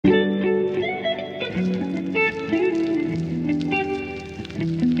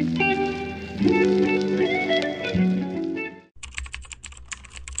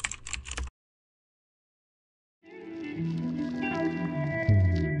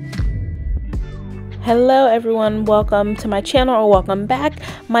Hello everyone, welcome to my channel or welcome back.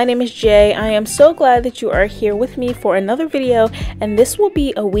 My name is Jay. I am so glad that you are here with me for another video, and this will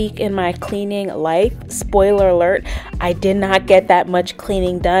be a week in my cleaning life. Spoiler alert, I did not get that much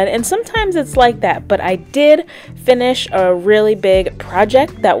cleaning done, and sometimes it's like that, but I did finish a really big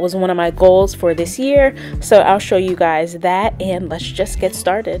project that was one of my goals for this year, so I'll show you guys that, and let's just get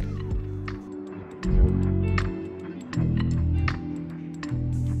started.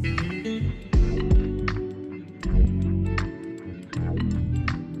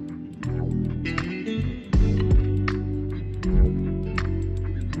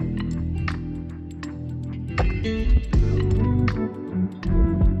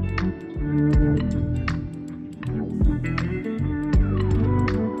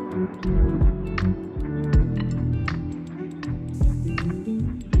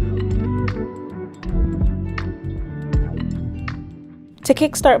 To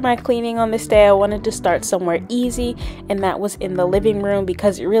kickstart my cleaning on this day, I wanted to start somewhere easy, and that was in the living room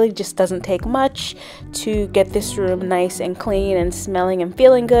because it really just doesn't take much to get this room nice and clean and smelling and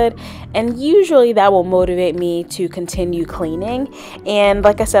feeling good, and usually that will motivate me to continue cleaning. And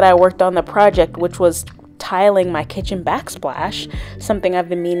like I said, I worked on the project, which was tiling my kitchen backsplash, something I've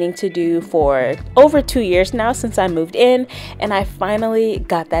been meaning to do for over 2 years now since I moved in, and I finally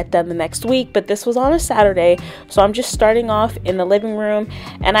got that done the next week. But this was on a Saturday, so I'm just starting off in the living room,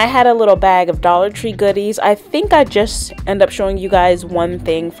 and I had a little bag of Dollar Tree goodies. I think I just end up showing you guys one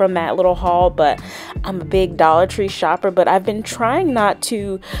thing from that little haul, but I'm a big Dollar Tree shopper, but I've been trying not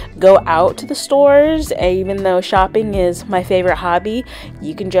to go out to the stores, even though shopping is my favorite hobby.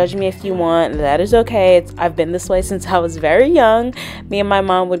 You can judge me if you want, that is okay. I've been this way since I was very young. Me and my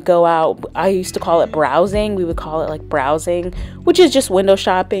mom would go out. I used to call it browsing. We would call it like browsing, which is just window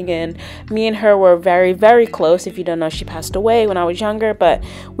shopping. And me and her were very, very close. If you don't know, she passed away when I was younger, but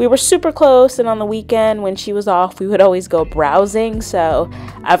we were super close. And on the weekend when she was off, we would always go browsing. So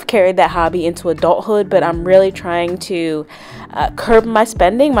I've carried that hobby into adulthood, but I'm really trying to curb my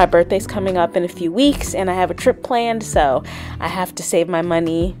spending. My birthday's coming up in a few weeks, and I have a trip planned, so I have to save my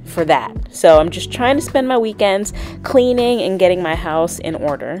money for that. So I'm just trying to spend my weekends cleaning and getting my house in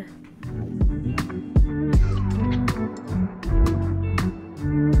order.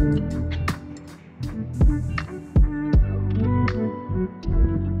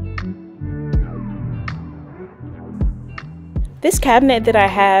 This cabinet that I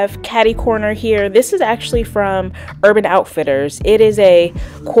have, Caddy Corner here, this is actually from Urban Outfitters. It is a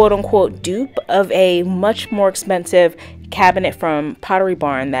quote-unquote dupe of a much more expensive cabinet from Pottery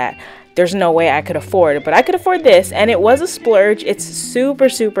Barn that there's no way I could afford. But I could afford this, and it was a splurge. It's super,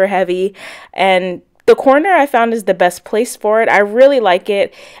 super heavy, and the corner I found is the best place for it. I really like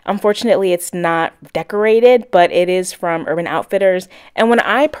it. Unfortunately, it's not decorated, but it is from Urban Outfitters. And when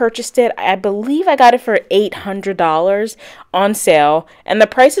I purchased it, I believe I got it for $800 on sale. And the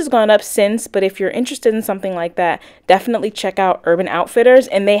price has gone up since, but if you're interested in something like that, definitely check out Urban Outfitters.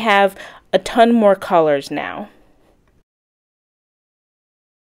 And they have a ton more colors now.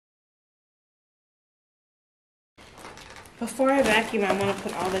 Before I vacuum, I want to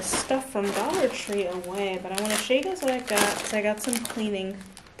put all this stuff from Dollar Tree away, but I want to show you guys what I got, because I got some cleaning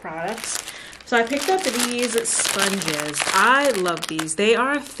products. So I picked up these sponges. I love these. They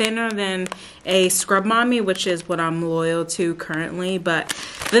are thinner than a Scrub Mommy, which is what I'm loyal to currently, but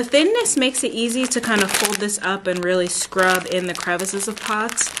the thinness makes it easy to kind of fold this up and really scrub in the crevices of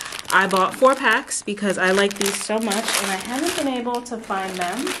pots. I bought 4 packs because I like these so much, and I haven't been able to find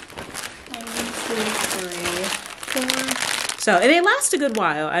them. 1, 2, 3, 4. So, and they last a good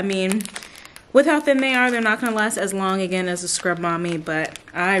while. I mean, with how thin they are, they're not going to last as long again as a Scrub Mommy, but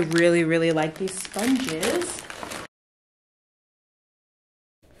I really, really like these sponges.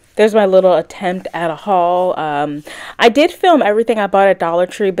 There's my little attempt at a haul. I did film everything I bought at Dollar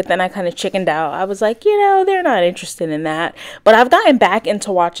Tree, but then I kind of chickened out. I was like, you know, they're not interested in that. But I've gotten back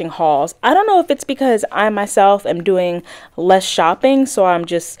into watching hauls. I don't know if it's because I myself am doing less shopping, so I'm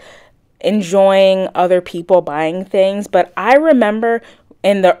just enjoying other people buying things. But I remember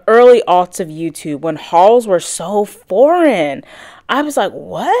in the early aughts of YouTube when hauls were so foreign, I was like,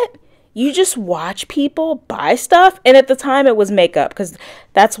 what? You just watch people buy stuff? And at the time it was makeup, because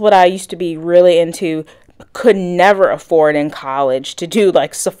that's what I used to be really into. Could never afford in college to do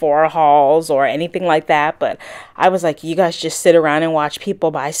like Sephora hauls or anything like that, but I was like, you guys just sit around and watch people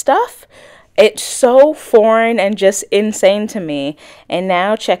buy stuff? It's so foreign and just insane to me. And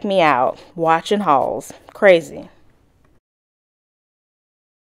now check me out, watching hauls. Crazy.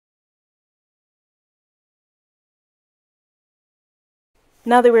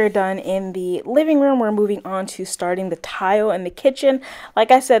 Now that we're done in the living room, we're moving on to starting the tile in the kitchen.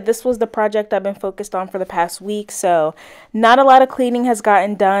 Like I said, this was the project I've been focused on for the past week, so not a lot of cleaning has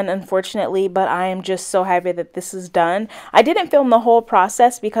gotten done, unfortunately, but I am just so happy that this is done. I didn't film the whole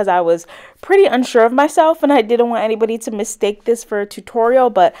process because I was pretty unsure of myself and I didn't want anybody to mistake this for a tutorial,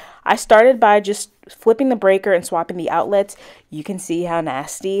 but I started by just flipping the breaker and swapping the outlets. You can see how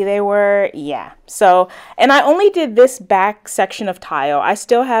nasty they were. Yeah. So, and I only did this back section of tile. I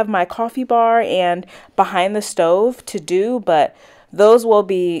still have my coffee bar and behind the stove to do, but those will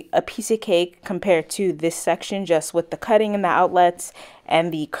be a piece of cake compared to this section, just with the cutting in the outlets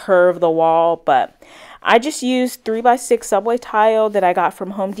and the curve of the wall. But I just used 3x6 subway tile that I got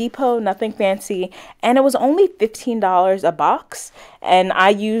from Home Depot, nothing fancy, and it was only $15 a box, and I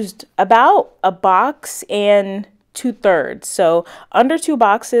used about a box and 2/3, so under 2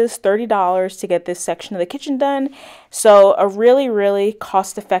 boxes, $30 to get this section of the kitchen done. So a really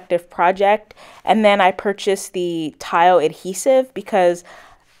cost-effective project. And then I purchased the tile adhesive because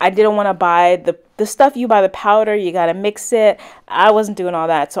I didn't want to buy the stuff you buy, the powder, you got to mix it. I wasn't doing all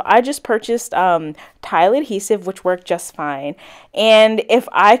that. So I just purchased tile adhesive, which worked just fine. And if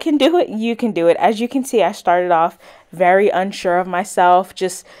I can do it, you can do it. As you can see, I started off very unsure of myself.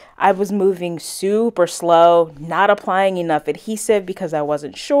 I was moving super slow, not applying enough adhesive because I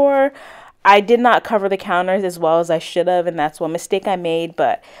wasn't sure. I did not cover the counters as well as I should have, and that's one mistake I made.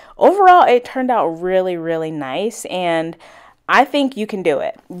 But overall, it turned out really nice, and I think you can do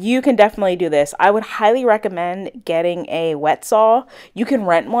it. You can definitely do this. I would highly recommend getting a wet saw. You can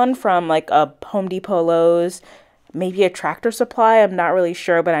rent one from like a Home Depot, Lowe's, maybe a Tractor Supply. I'm not really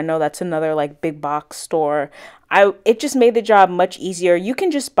sure, but I know that's another like big box store. It just made the job much easier. You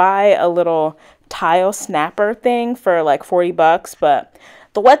can just buy a little tile snapper thing for like 40 bucks, but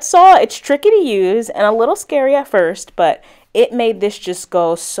the wet saw, it's tricky to use and a little scary at first, but it made this just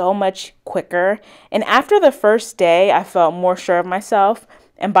go so much quicker. And after the first day, I felt more sure of myself.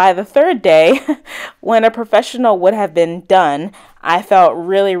 And by the third day, when a professional would have been done, I felt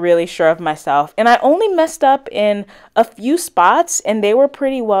really sure of myself. And I only messed up in a few spots, and they were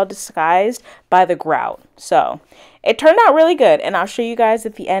pretty well disguised by the grout. So it turned out really good, and I'll show you guys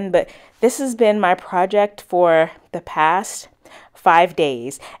at the end. But this has been my project for the past 5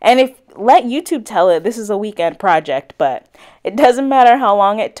 days. And let YouTube tell it this is a weekend project, but it doesn't matter how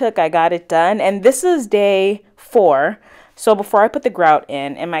long it took, I got it done. And this is day 4. So before I put the grout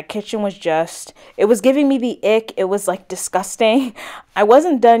in, and my kitchen was it was giving me the ick. It was like disgusting. I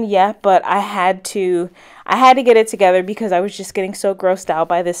wasn't done yet, but I had to get it together because I was just getting so grossed out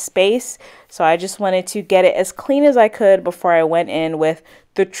by this space. So I just wanted to get it as clean as I could before I went in with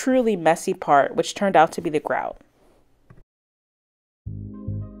the truly messy part, which turned out to be the grout.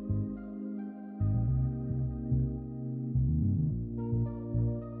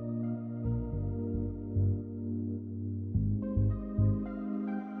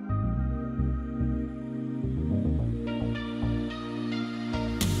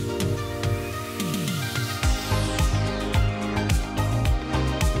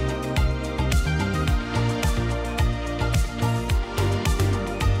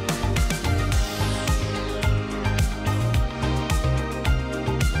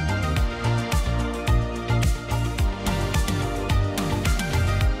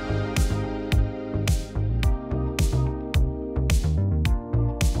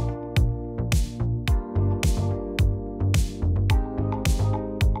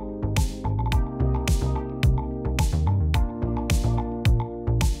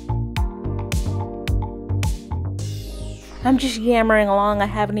 I'm just yammering along. I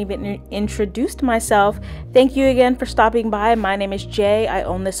haven't even introduced myself. Thank you again for stopping by. My name is Jay. I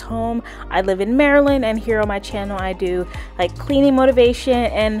own this home. I live in Maryland, and here on my channel I do like cleaning motivation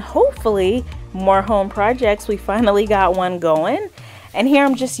and hopefully more home projects. We finally got one going. And here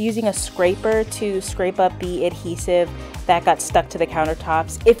I'm just using a scraper to scrape up the adhesive that got stuck to the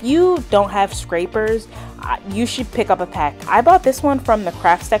countertops. If you don't have scrapers, you should pick up a pack. I bought this one from the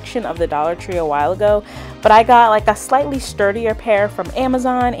craft section of the Dollar Tree a while ago, but I got like a slightly sturdier pair from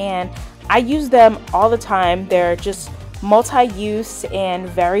Amazon, and I use them all the time. They're just multi-use and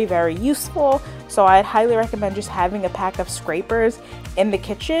very useful. So I'd highly recommend just having a pack of scrapers in the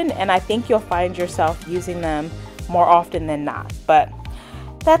kitchen, and I think you'll find yourself using them more often than not. But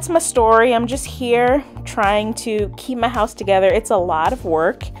that's my story. I'm just here trying to keep my house together. It's a lot of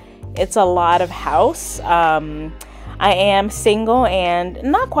work. It's a lot of house. I am single and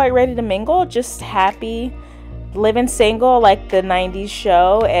not quite ready to mingle, just happy living single like the 90s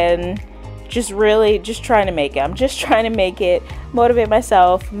show, and just trying to make it. I'm just trying to make it, motivate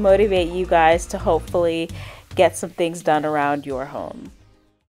myself, motivate you guys to hopefully get some things done around your home.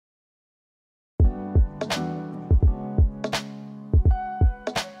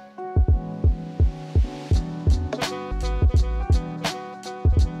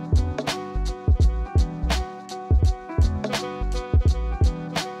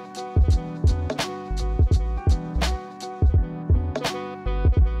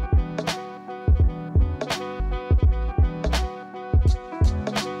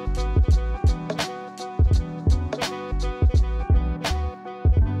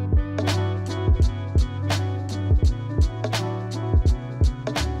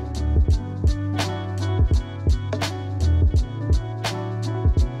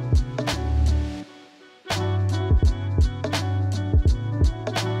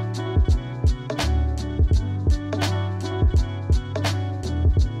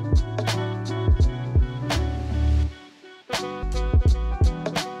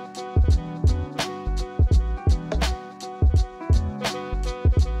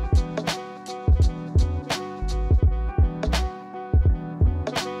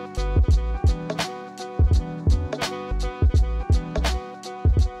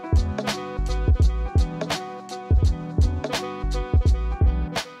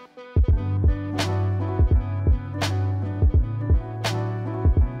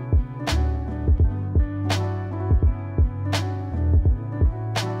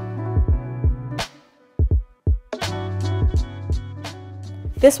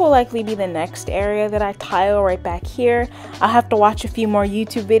 This will likely be the next area that I tile, right back here. I'll have to watch a few more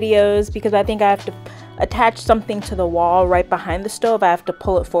YouTube videos because I think I have to attach something to the wall right behind the stove. I have to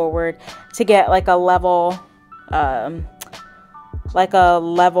pull it forward to get like a level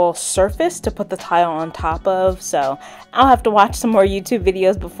surface to put the tile on top of. So I'll have to watch some more YouTube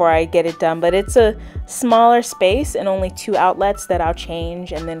videos before I get it done, but it's a smaller space and only 2 outlets that I'll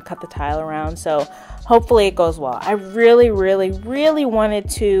change and then cut the tile around. So hopefully it goes well. I really wanted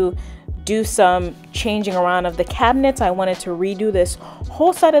to do some changing around of the cabinets. I wanted to redo this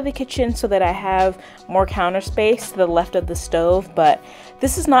whole side of the kitchen so that I have more counter space to the left of the stove, but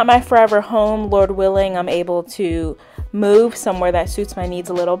this is not my forever home. Lord willing, I'm able to move somewhere that suits my needs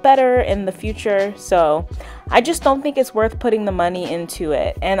a little better in the future. So I just don't think it's worth putting the money into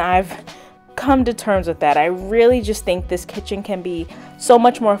it, and I've come to terms with that. I really just think this kitchen can be so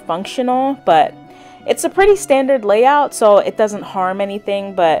much more functional, but it's a pretty standard layout, so it doesn't harm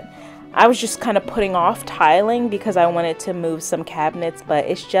anything. But I was just kind of putting off tiling because I wanted to move some cabinets, but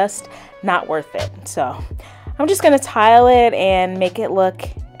it's just not worth it. So I'm just gonna tile it and make it look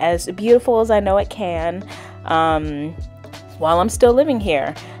as beautiful as I know it can while I'm still living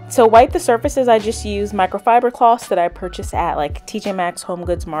here. To wipe the surfaces, I just use microfiber cloths that I purchased at like TJ Maxx, Home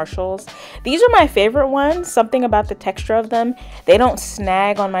Goods, Marshalls. These are my favorite ones. Something about the texture of them, they don't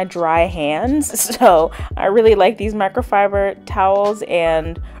snag on my dry hands. So I really like these microfiber towels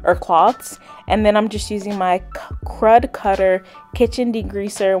or cloths. And then I'm just using my Crud Cutter kitchen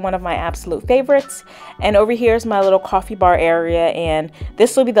degreaser, one of my absolute favorites. And over here is my little coffee bar area, and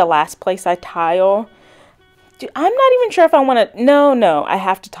this will be the last place I tile. I'm not even sure if I want to, no, I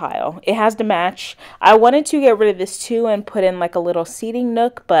have to tile. It has to match. I wanted to get rid of this too and put in like a little seating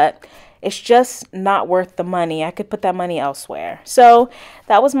nook, but it's just not worth the money. I could put that money elsewhere. So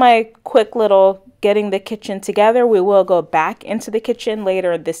that was my quick little getting the kitchen together. We will go back into the kitchen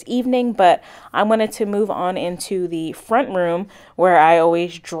later this evening, but I wanted to move on into the front room where I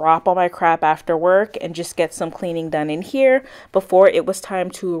always drop all my crap after work and just get some cleaning done in here before it was time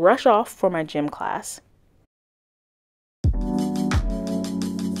to rush off for my gym class.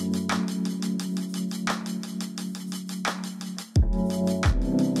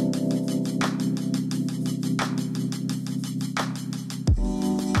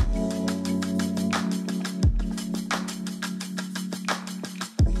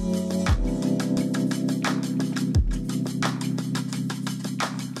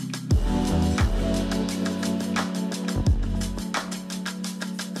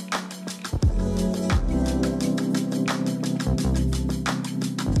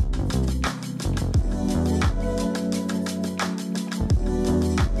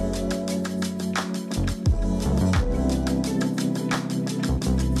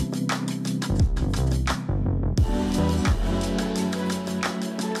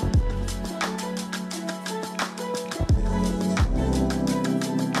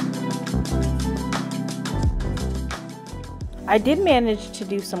 I did manage to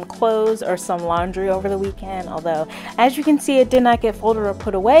do some clothes or some laundry over the weekend, although as you can see it did not get folded or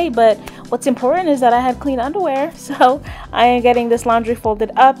put away, but what's important is that I had clean underwear, so I am getting this laundry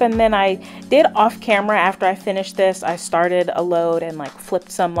folded up. And then I did off camera, after I finished this, I started a load and like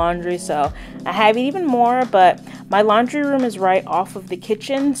flipped some laundry, so I have even more. But my laundry room is right off of the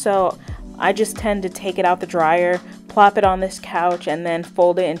kitchen, so I just tend to take it out the dryer, plop it on this couch, and then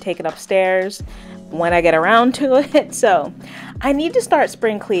fold it and take it upstairs when I get around to it. So I need to start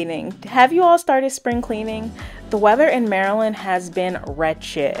spring cleaning. Have you all started spring cleaning? The weather in Maryland has been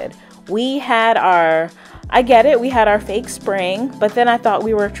wretched. We had I get it, we had our fake spring, but then I thought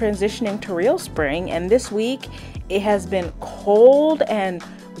we were transitioning to real spring, and this week it has been cold and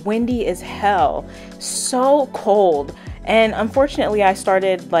windy as hell. So cold. And unfortunately I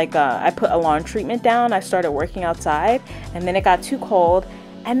started I put a lawn treatment down. I started working outside, and then it got too cold,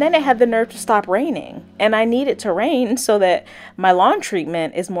 and then it had the nerve to stop raining, and I need it to rain so that my lawn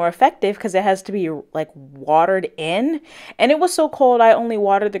treatment is more effective, because it has to be like watered in. And it was so cold I only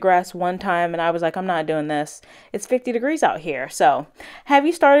watered the grass one time, and I was like, I'm not doing this. It's 50 degrees out here. So have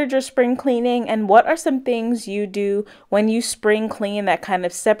you started your spring cleaning, and what are some things you do when you spring clean that kind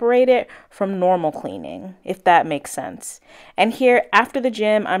of separate it from normal cleaning, if that makes sense? And here after the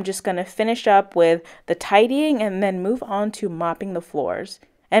gym, I'm just going to finish up with the tidying and then move on to mopping the floors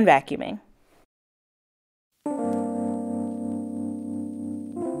and vacuuming.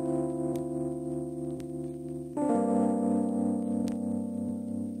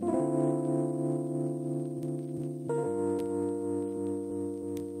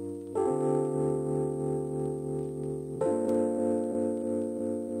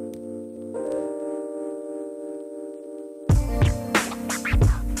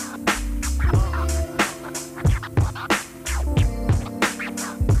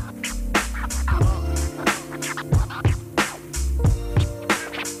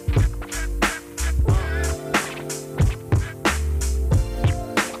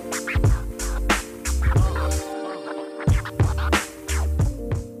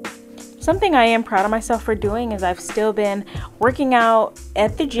 Something I am proud of myself for doing is I've still been working out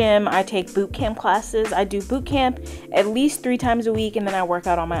at the gym. I take boot camp classes. I do boot camp at least 3 times a week, and then I work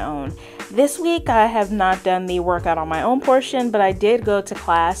out on my own. This week I have not done the workout on my own portion, but I did go to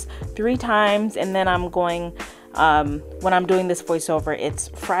class 3 times, and then I'm going, when I'm doing this voiceover, it's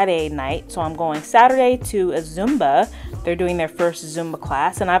Friday night, so I'm going Saturday to a Zumba. They're doing their first Zumba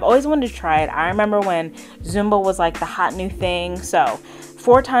class, and I've always wanted to try it. I remember when Zumba was like the hot new thing, so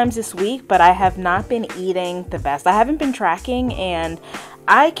 4 times this week, but I have not been eating the best. I haven't been tracking, and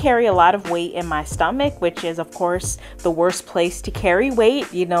I carry a lot of weight in my stomach, which is of course the worst place to carry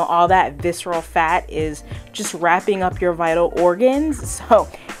weight. You know, all that visceral fat is just wrapping up your vital organs. So,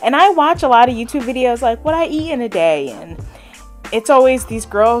 and I watch a lot of YouTube videos like what I eat in a day, and it's always these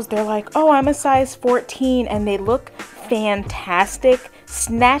girls, they're like, oh, I'm a size 14, and they look fantastic,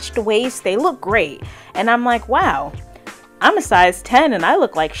 snatched waist, they look great. And I'm like, wow, I'm a size 10 and I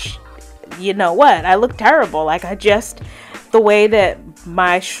look like, you know what, I look terrible. Like, the way that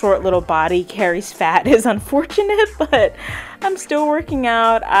my short little body carries fat is unfortunate, but I'm still working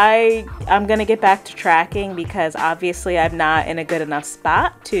out. I'm gonna get back to tracking because obviously I'm not in a good enough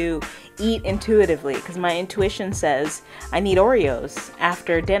spot to eat intuitively, because my intuition says I need Oreos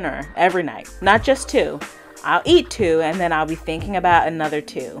after dinner every night, not just 2. I'll eat 2 and then I'll be thinking about another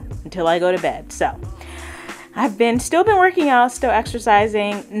 2 until I go to bed. So I've still been working out, still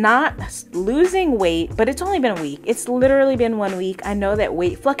exercising, not losing weight, but it's only been a week. It's literally been 1 week. I know that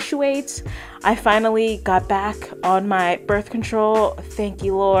weight fluctuates. I finally got back on my birth control. Thank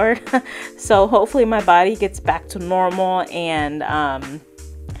you, Lord. So hopefully my body gets back to normal, and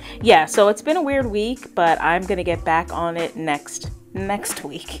yeah, so it's been a weird week, but I'm gonna get back on it next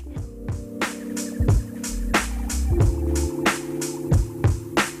week.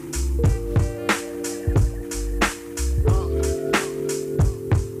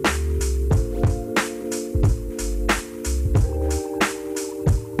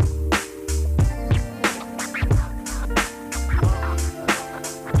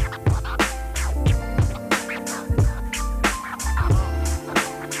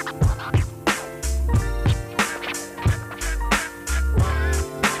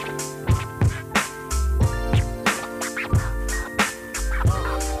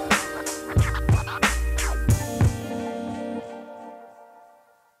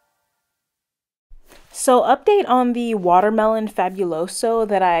 So update on the watermelon fabuloso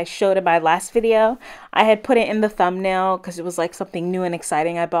that I showed in my last video. I had put it in the thumbnail because it was like something new and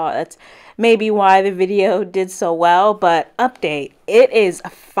exciting I bought. That's maybe why the video did so well, but update, it is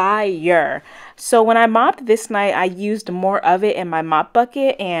fire. So when I mopped this night, I used more of it in my mop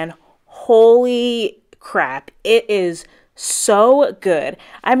bucket, and holy crap, it is so good.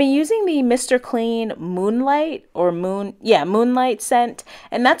 I've been using the Mr. Clean Moonlight Moonlight scent,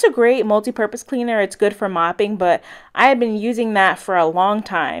 and that's a great multi-purpose cleaner. It's good for mopping, but I have been using that for a long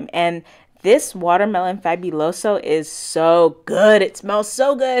time, and this watermelon fabuloso is so good. It smells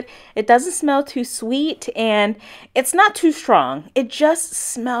so good. It doesn't smell too sweet, and it's not too strong. It just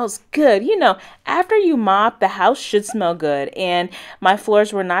smells good. You know, after you mop, the house should smell good, and my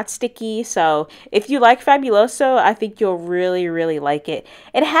floors were not sticky. So if you like fabuloso, I think you'll really, really like it.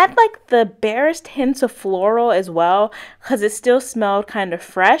 It had like the barest hints of floral as well, because it still smelled kind of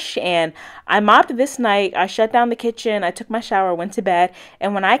fresh. And I mopped this night. I shut down the kitchen. I took my shower, went to bed,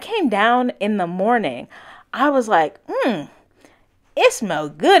 and when I came down in the morning, I was like, it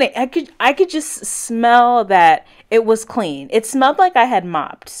smelled good. I could just smell that it was clean. It smelled like I had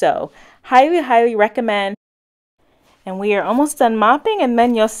mopped. So highly, highly recommend. And we are almost done mopping, and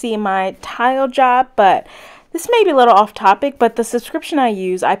then you'll see my tile job. But this may be a little off topic, but the subscription I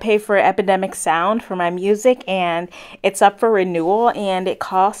use, I pay for Epidemic Sound for my music, and it's up for renewal, and it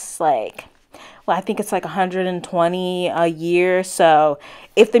costs like, well, I think it's like $120 a year. So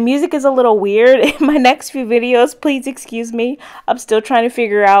if the music is a little weird in my next few videos, please excuse me. I'm still trying to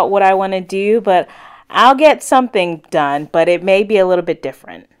figure out what I want to do, but I'll get something done, but it may be a little bit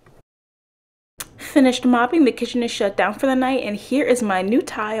different. Finished mopping, the kitchen is shut down for the night, and here is my new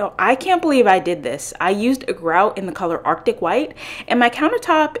tile. I can't believe I did this. I used a grout in the color Arctic White, and my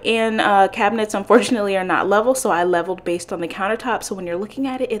countertop and cabinets unfortunately are not level, so I leveled based on the countertop. So when you're looking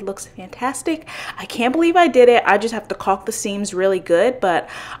at it, it looks fantastic. I can't believe I did it. I just have to caulk the seams really good, but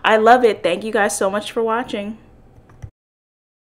I love it. Thank you guys so much for watching.